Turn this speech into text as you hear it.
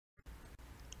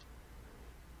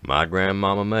My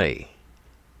grandmama May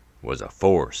was a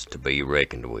force to be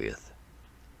reckoned with.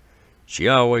 She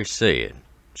always said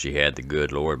she had the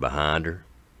good Lord behind her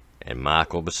and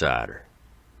Michael beside her,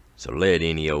 so let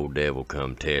any old devil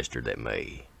come test her that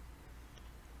may.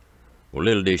 Well,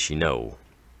 little did she know,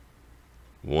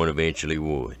 one eventually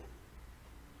would.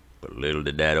 But little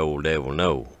did that old devil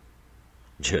know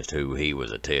just who he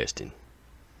was a-testing.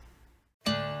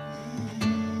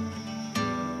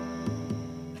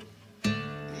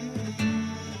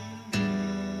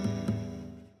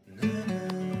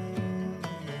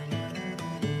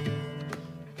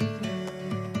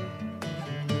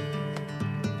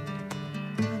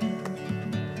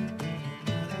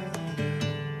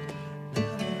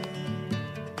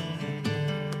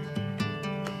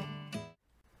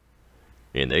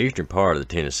 In the eastern part of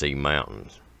the Tennessee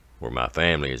mountains, where my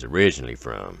family is originally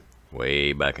from,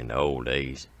 way back in the old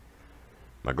days,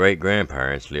 my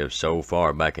great-grandparents lived so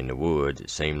far back in the woods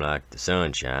it seemed like the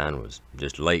sunshine was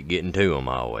just late getting to 'em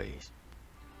always.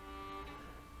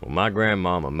 Well, my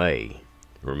grandmama May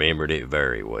remembered it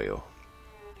very well.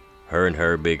 Her and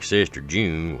her big sister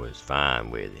June was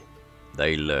fine with it.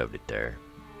 They loved it there.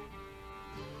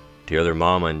 Till their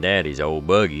mama and daddy's old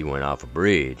buggy went off a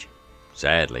bridge,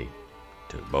 sadly,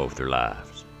 took both their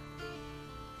lives.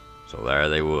 So there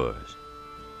they was.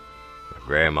 My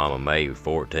grandmama May was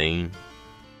 14,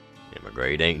 and my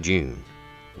great aunt June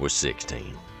was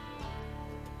 16.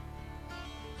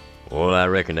 Well, I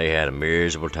reckon they had a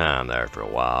miserable time there for a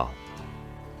while.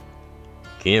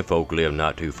 Kinfolk lived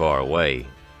not too far away,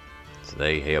 so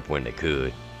they helped when they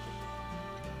could.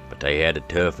 But they had to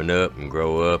toughen up and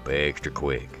grow up extra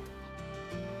quick.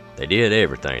 They did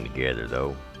everything together,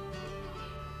 though.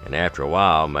 And after a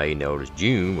while, May noticed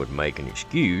June would make an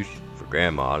excuse for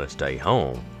Grandma to stay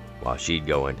home while she'd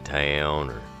go into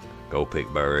town or go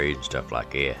pick berries and stuff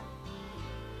like that.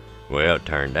 Well, it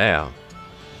turned out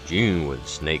June was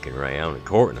sneaking around and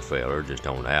courting a feller just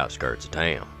on the outskirts of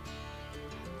town.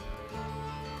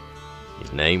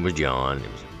 His name was John. He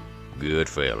was a good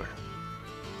feller.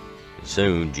 And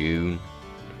soon June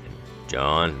and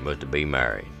John was to be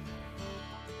married.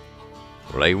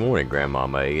 Well, they wanted Grandma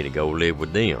May to go live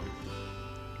with them,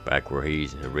 back where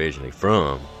he's originally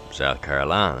from, South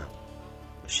Carolina.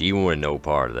 But she wanted no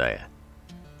part of that.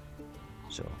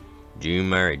 So June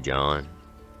married John,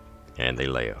 and they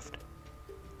left.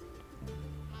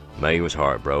 May was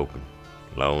heartbroken,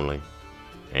 lonely,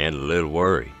 and a little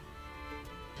worried.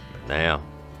 But now,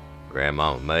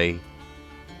 Grandma May,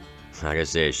 like I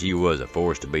said, she was a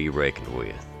force to be reckoned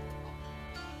with.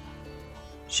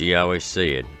 She always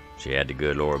said she had the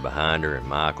good Lord behind her and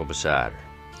Michael beside her,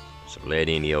 so let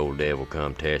any old devil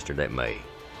come test her that may.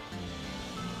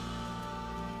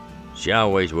 She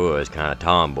always was kind of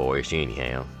tomboyish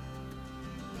anyhow.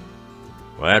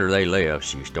 Well, after they left,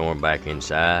 she stormed back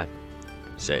inside,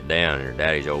 sat down in her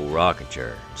daddy's old rocking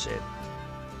chair, and said,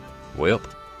 "Welp,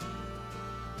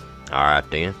 all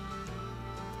right then."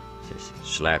 She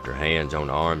slapped her hands on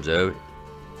the arms of it,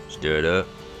 stood up,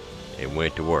 and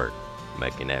went to work,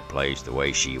 making that place the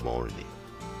way she wanted it.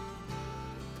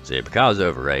 Said because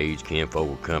of her age, kinfolk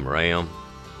would come around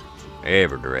from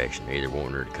every direction, either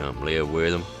wanting her to come live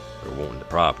with them or wanting the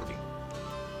property.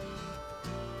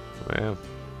 Well,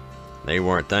 they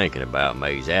weren't thinking about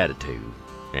May's attitude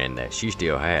and that she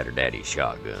still had her daddy's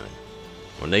shotgun.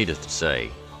 Well, needless to say,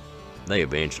 they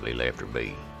eventually left her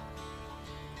be.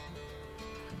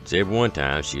 Said one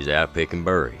time she was out picking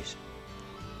berries,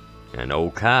 and an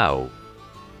old coyote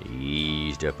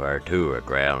eased up our to her,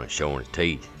 growling and showing his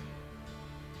teeth.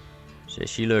 Said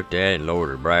she looked at it and lowered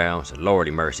her brow and said,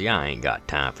 "Lordy mercy, I ain't got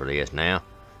time for this now."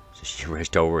 So she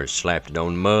reached over and slapped it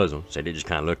on the muzzle. Said it just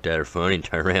kind of looked at her funny and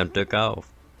turned around and took off.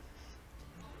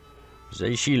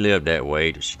 See, she lived that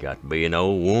way till she got to be an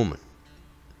old woman.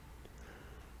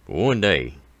 But one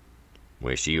day,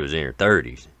 when she was in her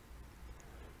 30s,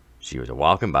 she was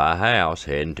walking by a house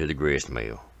heading to the grist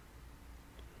mill.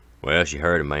 Well, she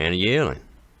heard a man yelling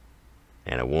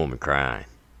and a woman crying.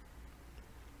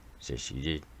 So she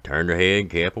just turned her head and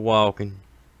kept walking.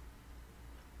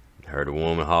 Heard a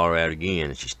woman holler out again,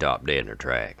 and she stopped dead in her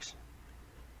tracks.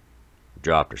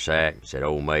 Dropped her sack, said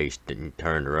old May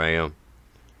turned around,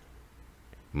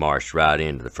 marched right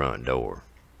into the front door.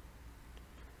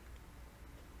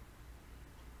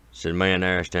 Said the man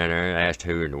there standing there asked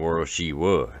who in the world she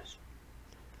was.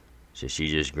 Said she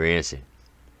just grinned and said,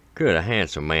 "Could a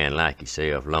handsome man like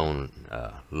yourself loan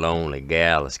a lonely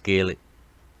gal a skillet?"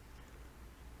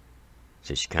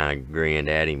 Said she kind of grinned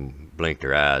at him, blinked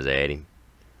her eyes at him.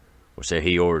 Well, said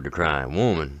he ordered the crying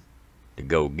woman to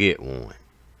go get one.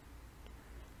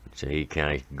 So he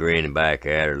kind of grinning back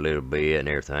at her a little bit and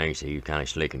everything. So he was kind of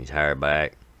slicking his hair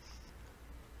back.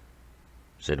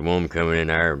 Said the woman coming in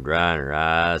there drying her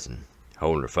eyes and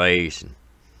holding her face and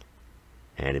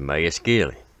handed May a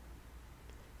skilly.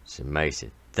 So May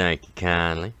said, "Thank you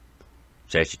kindly."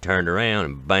 Said she turned around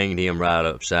and banged him right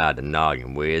upside the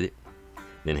noggin with it.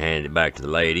 Then handed it back to the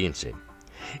lady and said,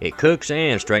 "It cooks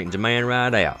and straightens a man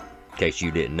right out. In case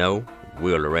you didn't know,"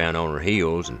 wheeled around on her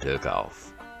heels and took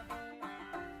off.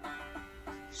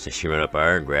 So she went up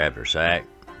there and grabbed her sack,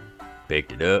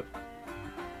 picked it up,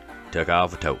 took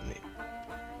off toting it.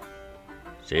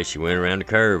 Said she went around the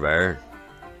curve there.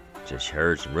 Said she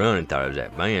heard some running, thought it was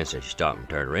that man. Said she stopped and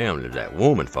turned around and there was that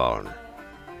woman following her.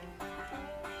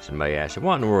 Somebody asked her,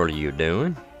 "What in the world are you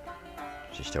doing?"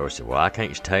 She started said, "Well, I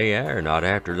can't stay there, not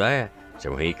after that.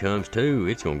 So when he comes to,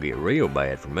 it's gonna get real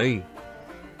bad for me."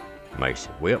 May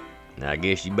said, "Well, I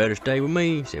guess you better stay with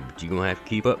me." Said, "But you're gonna have to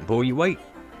keep up and pull your weight."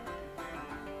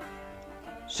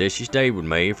 Said she stayed with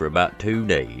me for about 2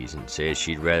 days and said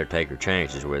she'd rather take her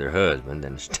chances with her husband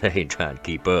than stay trying to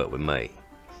keep up with me.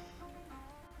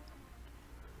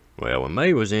 Well, when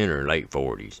May was in her late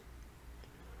 40s,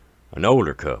 an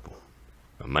older couple,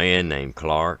 a man named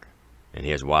Clark and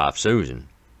his wife Susan,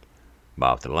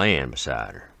 bought the land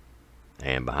beside her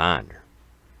and behind her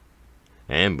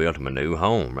and built him a new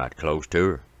home right close to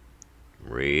her.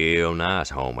 Real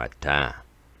nice home at the time.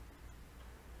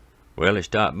 Well, they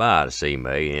stopped by to see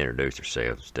May and introduce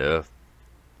herself and stuff.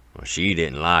 Well, she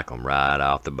didn't like them right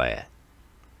off the bat.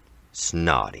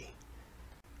 Snotty.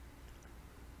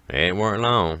 It weren't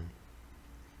long.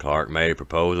 Clark made a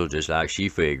proposal just like she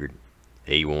figured.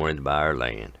 He wanted to buy her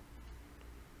land.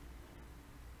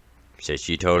 Said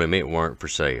she told him it weren't for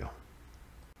sale.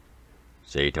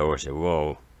 So he told her, said,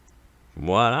 "Well, from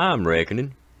what I'm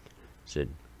reckoning," said,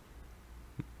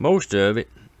 "most of it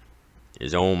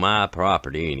is on my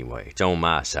property anyway. It's on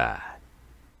my side."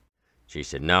 She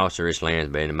said, "No, sir, this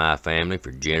land's been in my family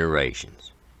for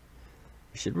generations."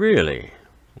 He said, "Really?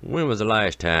 When was the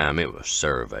last time it was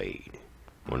surveyed?"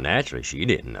 Well, naturally, she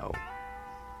didn't know.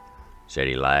 Said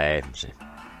he laughed and said,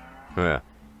 "Well,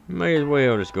 you may as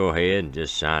well just go ahead and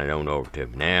just sign it on over to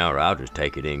me now, or I'll just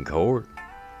take it in court."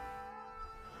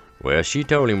 Well, she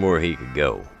told him where he could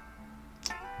go,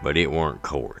 but it weren't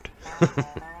court.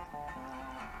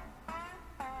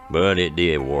 But it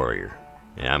did worry her.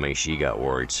 And I mean, she got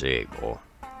worried sick, boy.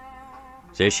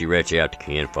 Said she reached out to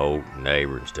kinfolk and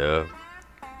neighbors and stuff,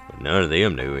 but none of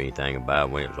them knew anything about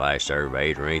when it was last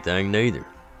surveyed or anything neither.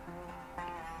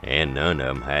 And none of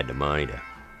them had the money to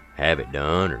have it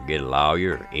done or get a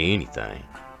lawyer or anything.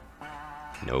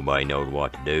 Nobody knowed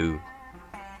what to do,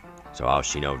 so all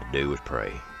she knew to do was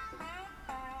pray.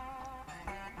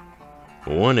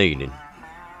 Well, one evening,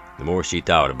 the more she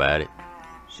thought about it,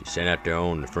 she sat out there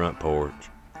on the front porch,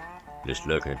 just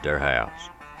looking at their house.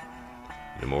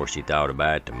 The more she thought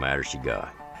about it, the madder she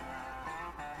got.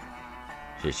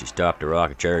 So she stopped the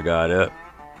rocking chair, got up,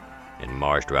 and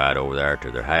marched right over there to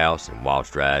their house and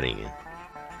waltzed right in.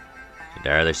 So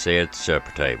there they sat at the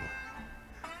supper table.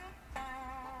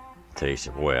 So he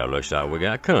said, "Well, looks like we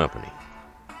got company."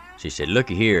 She said,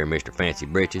 "Looky here, Mr. Fancy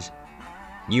Britches.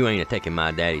 You ain't a-taking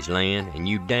my daddy's land, and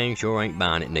you dang sure ain't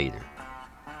buying it neither."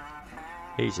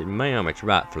 He said, "Ma'am, it's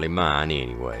rightfully mine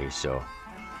anyway, so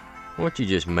why don't you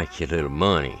just make your little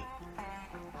money?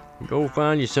 Go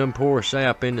find you some poor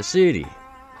sap in the city.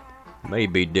 May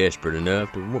be desperate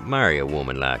enough to marry a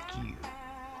woman like you."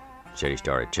 Said he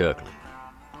started chuckling.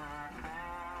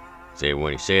 Said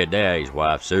when he said that, his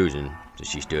wife Susan, so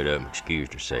she stood up and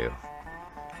excused herself.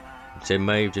 Said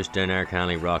Mae was just down there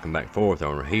kindly rocking back and forth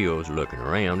on her heels, looking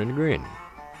around and grinning.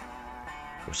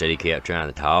 Well, said he kept trying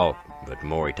to talk, but the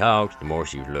more he talked, the more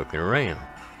she was looking around.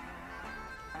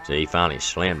 So he finally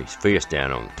slammed his fist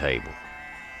down on the table.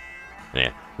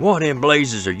 "Now, what in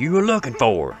blazes are you looking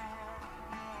for?"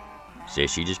 Said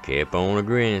she just kept on a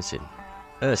grin and said,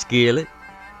 "A skillet."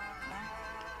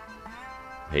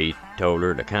 He told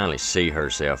her to kindly see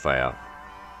herself out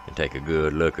and take a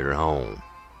good look at her home,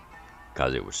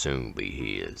 'cause it would soon be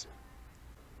his.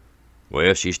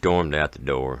 Well, she stormed out the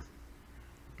door,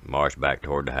 marched back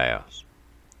toward the house.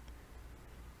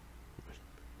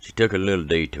 She took a little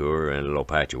detour in a little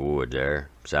patch of woods there,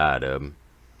 beside of him.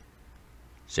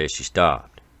 Said she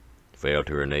stopped, fell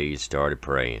to her knees, started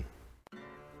praying.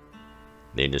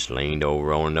 Then just leaned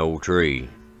over on an old tree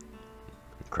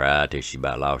and cried till she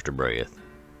about lost her breath.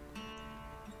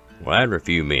 Well, after a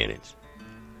few minutes,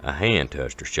 a hand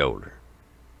touched her shoulder.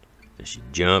 So she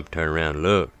jumped, turned around and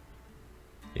looked.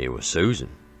 It was Susan.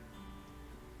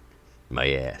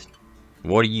 May asked,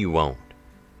 "What do you want?"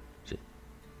 Said,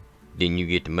 "Didn't you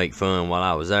get to make fun while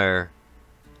I was there?"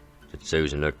 Said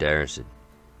Susan looked at her and said,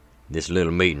 "This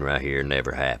little meeting right here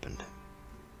never happened."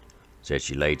 Said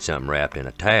she laid something wrapped in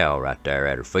a towel right there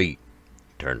at her feet,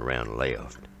 turned around and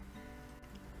left.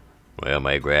 Well,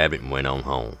 May grabbed it and went on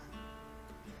home.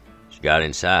 She got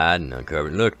inside and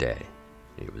uncovered and looked at it.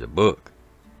 It was a book,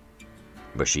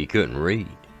 but she couldn't read.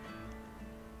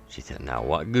 She said, "Now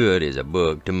what good is a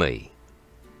book to me?"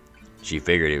 She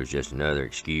figured it was just another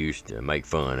excuse to make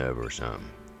fun of her or something.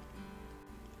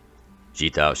 She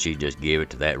thought she'd just give it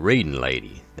to that reading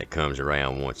lady that comes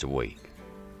around once a week,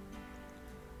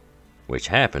 which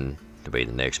happened to be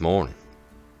the next morning.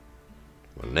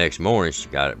 Well, the next morning she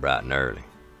got it bright and early,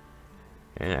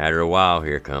 and after a while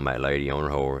here come that lady on her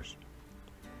horse,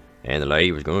 and the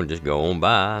lady was going to just go on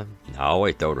by. I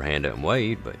always throwed her hand up and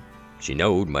waved, but she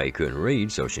knowed May couldn't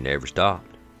read, so she never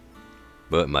stopped.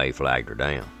 But May flagged her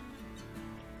down.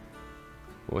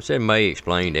 Well, said May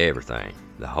explained everything,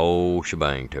 the whole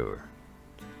shebang to her,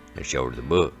 and showed her the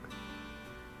book.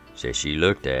 Said she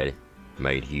looked at it,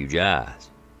 made huge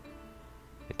eyes,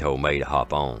 and told May to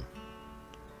hop on.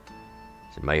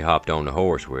 Said May hopped on the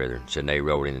horse with her and said they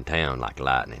rode into town like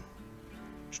lightning,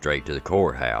 straight to the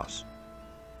courthouse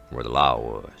where the law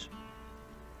was.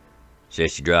 Said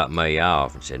she dropped May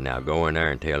off and said, "Now go in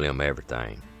there and tell them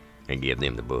everything and give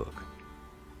them the book."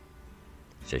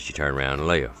 Said she turned around and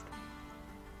left.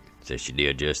 Said she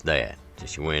did just that. Said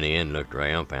she went in, looked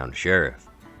around, found the sheriff,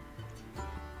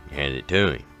 handed it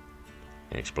to him,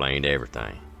 and explained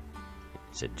everything.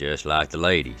 Said just like the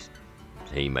ladies,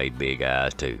 he made big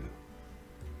eyes too.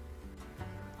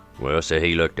 Well, said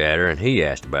he looked at her and he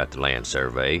asked about the land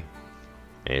survey,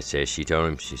 and said she told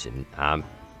him, she said,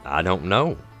 I don't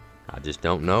know. I just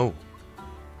don't know.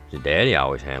 Said Daddy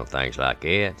always handled things like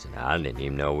that. Said I didn't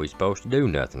even know we was supposed to do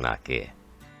nothing like that.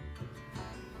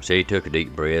 So he took a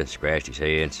deep breath, scratched his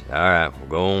head, and said, "All right, we'll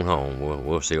go on home.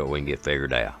 We'll see what we can get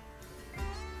figured out."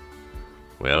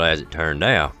 Well, as it turned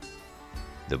out,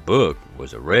 the book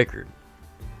was a record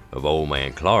of old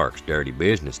man Clark's dirty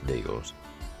business deals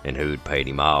and who'd paid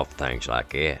him off, things like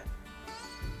that.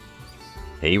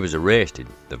 He was arrested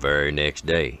the very next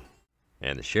day,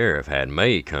 and the sheriff had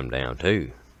May come down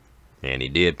too, and he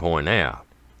did point out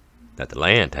that the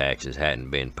land taxes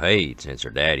hadn't been paid since her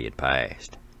daddy had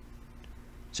passed.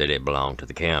 Said it belonged to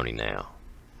the county now.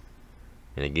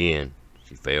 And again,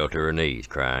 she fell to her knees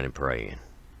crying and praying.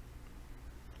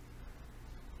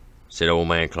 Said old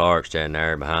man Clark standing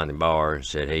there behind the bar and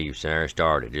said he was there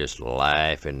started just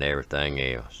laughing and everything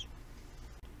else.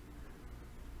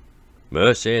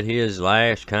 But said his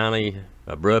laughs kinda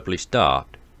abruptly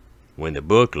stopped when the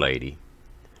book lady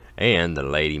and the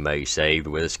lady May saved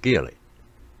with a skillet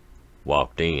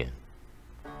walked in.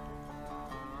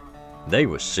 They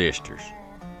was sisters,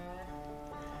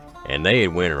 and they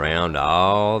had went around to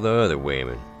all the other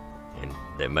women and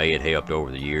that May had helped over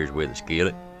the years with a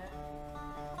skillet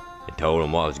and told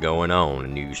them what was going on,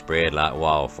 and news spread like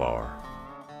wildfire.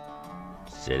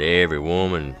 Said every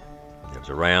woman that was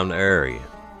around the area,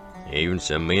 even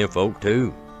some men folk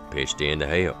too, pitched in to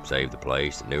help save the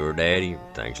place that knew her daddy,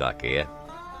 things like that.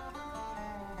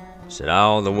 Said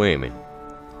all the women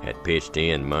had pitched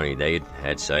in money they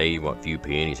had saved, what few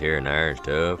pennies here and there and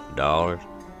stuff, dollars,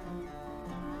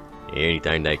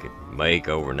 anything they could make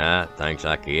overnight, things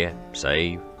like that,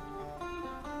 save.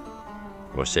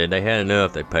 Well, said they had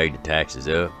enough, they paid the taxes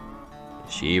up.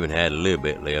 She even had a little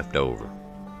bit left over,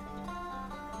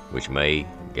 which May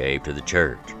gave to the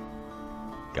church,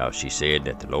 because she said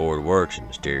that the Lord works in a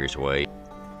mysterious way,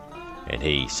 and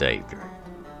he saved her.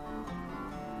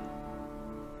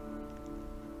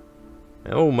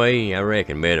 Now, old May, I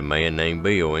reckon, met a man named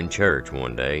Bill in church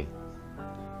one day,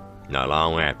 not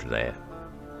long after that.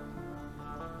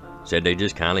 Said they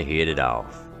just kinda hit it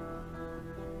off.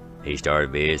 He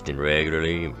started visiting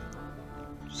regularly.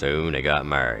 Soon they got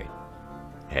married.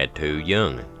 Had 2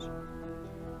 young'uns.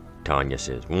 Tanya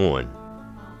says one,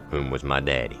 whom was my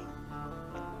daddy.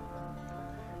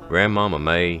 Grandmama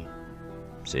May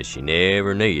says she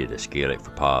never needed a skillet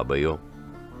for Pa Bill,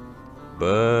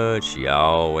 but she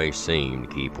always seemed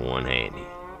to keep one handy.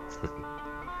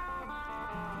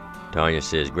 Tanya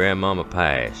says Grandmama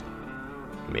passed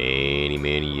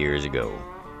many years ago,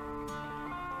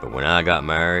 but when I got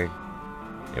married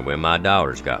and when my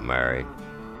daughters got married,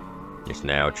 it's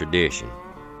now a tradition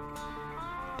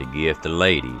to gift the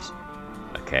ladies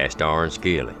a cast iron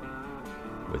skillet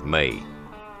with May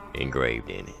engraved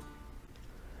in it.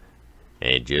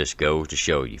 And it just goes to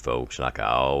show you folks, like I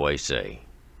always say,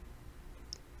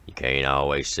 you can't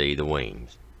always see the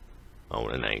wings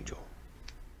on an angel.